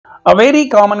A very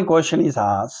common question is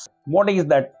asked, what is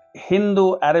that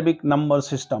Hindu-Arabic number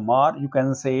system, or you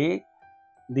can say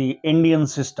the Indian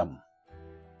system?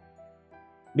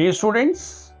 Dear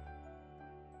students,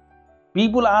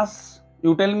 people ask,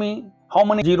 you tell me how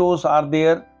many zeros are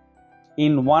there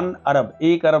in one अरब.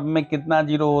 एक अरब में कितना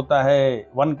zero होता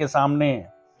है one के सामने?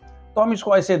 तो हम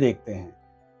इसको ऐसे देखते हैं.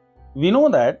 We know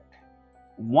that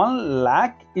 1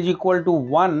 lakh is equal to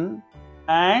 1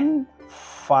 and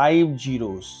 5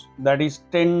 zeros, that is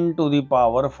 10 to the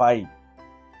power 5.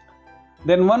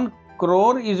 Then 1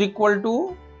 crore is equal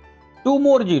to 2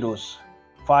 more zeros,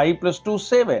 5 plus 2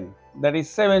 7, that is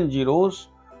 7 zeros,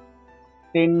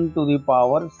 10 to the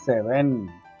power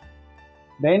 7.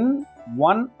 Then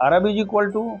 1 Arab is equal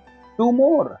to 2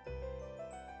 more.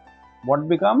 What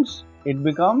becomes? It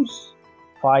becomes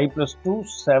 5 plus 2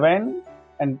 7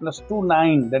 and plus 2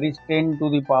 9, that is 10 to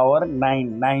the power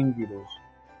 9, 9 zeros.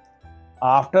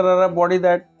 After Arab, what is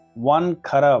that? 1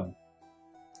 Kharab.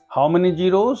 How many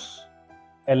zeros?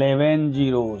 11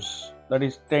 zeros, that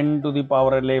is 10 to the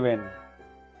power 11.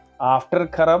 After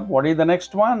Kharab, what is the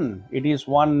next one? It is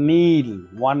 1 Nil.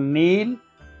 1 Nil,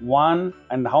 1,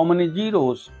 and how many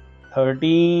zeros?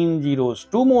 13 zeros.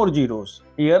 2 more zeros.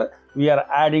 Here we are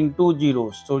adding 2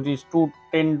 zeros, so it is 2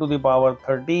 10 to the power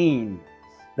 13.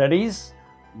 That is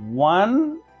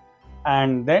 1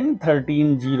 and then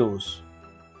 13 zeros.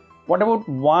 What about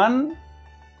 1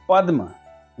 Padma?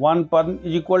 1 Padma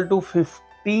is equal to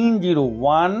 15 zero.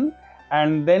 1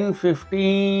 and then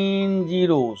 15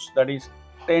 zeros, that is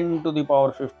 10 to the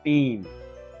power 15.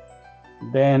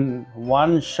 Then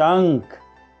 1 Shank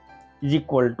is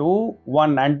equal to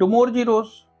 1 and 2 more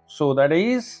zeros. So that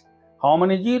is how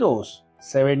many zeros?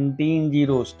 17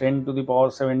 zeros, 10 to the power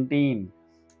 17.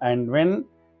 And when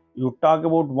you talk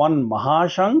about 1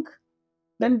 Mahashank,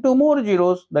 then 2 more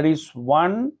zeros, that is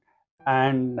 1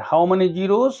 and how many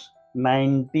zeros?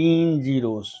 19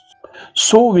 zeros.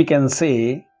 So we can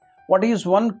say, what is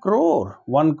 1 crore?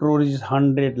 1 crore is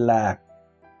 100 lakh.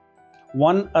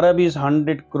 1 Arab is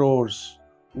 100 crores.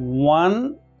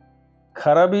 1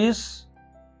 Kharab is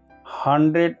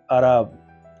 100 Arab.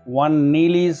 1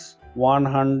 Nil is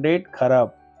 100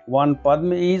 Kharab. 1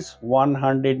 Padma is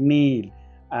 100 Nil.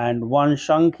 And 1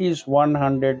 Shank is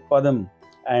 100 Padam.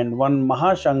 And 1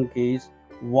 Mahashank is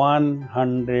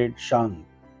 100 Shank.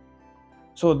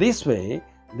 So this way,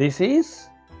 this is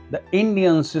the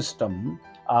Indian system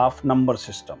of number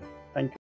system. Thank you.